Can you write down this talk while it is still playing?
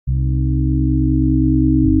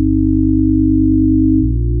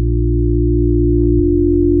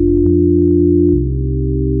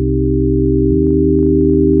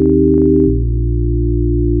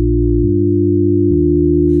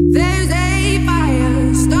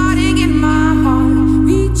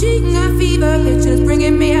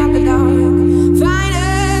bringing me out the dark.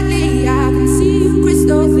 Finally, I can see you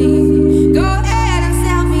crystal clear. Go ahead and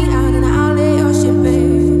sell me out and I'll lay your ship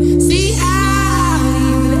bare. See, I'll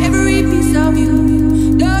leave with every piece of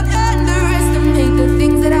you. Don't underestimate the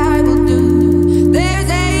things that I will do. There's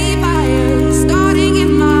a fire starting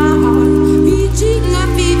in my heart, reaching a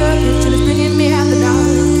fever pitch and it's bringing me out the dark.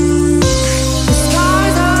 The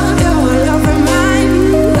scars of your love remind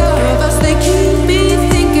me of us. They keep me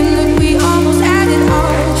thinking that we almost had it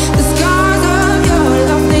all. The scars of your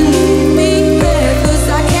love, they leave me breathless.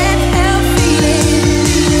 I can't help feeling.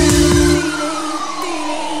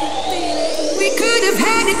 We could have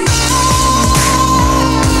had it all.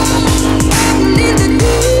 And in the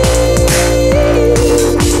deep,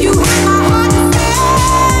 you had my heart to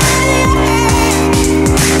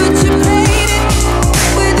but you played it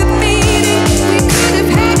with a beating. We could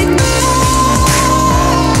have had it all.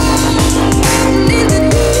 And in the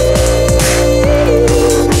deep,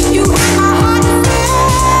 you had my heart to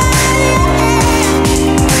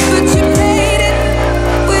but you played it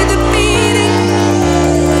with a beating.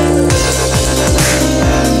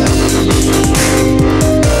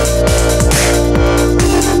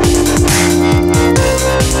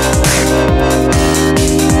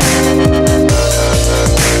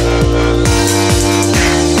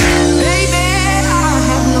 Baby, I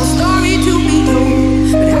have no story to be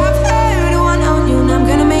told, but I've heard one on you and I'm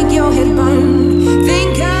gonna make your head burn.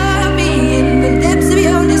 Think of me in the depths of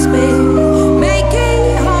your despair. Make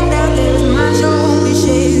it home down there is my soul we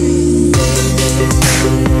share.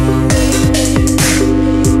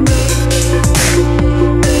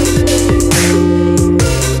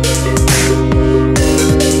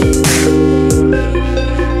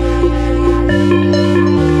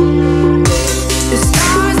 The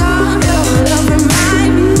stars of your love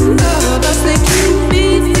remind me of us. They keep me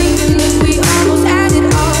thinking that we almost had it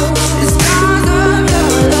all. The stars of your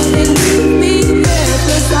love, they leave me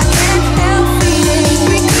breathless. I can't help feeling.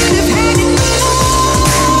 We could have had it all.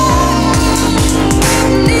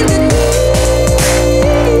 And in the deep,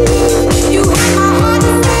 you had my heart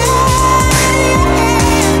to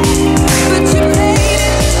but you played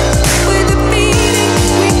it with a beating.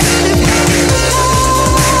 We could have had it all.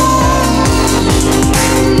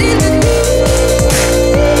 And in the deep,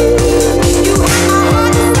 you had my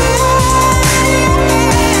heart to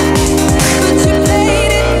but you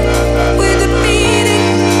played it with a beating.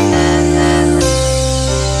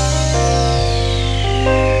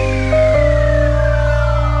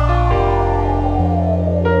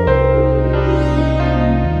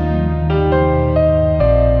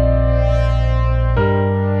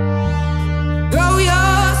 Throw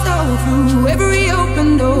your soul through every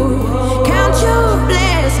open door. Count your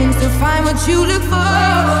blessings to find what you look for.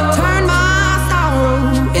 Turn my sorrow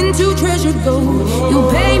into treasured gold. You'll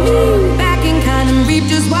pay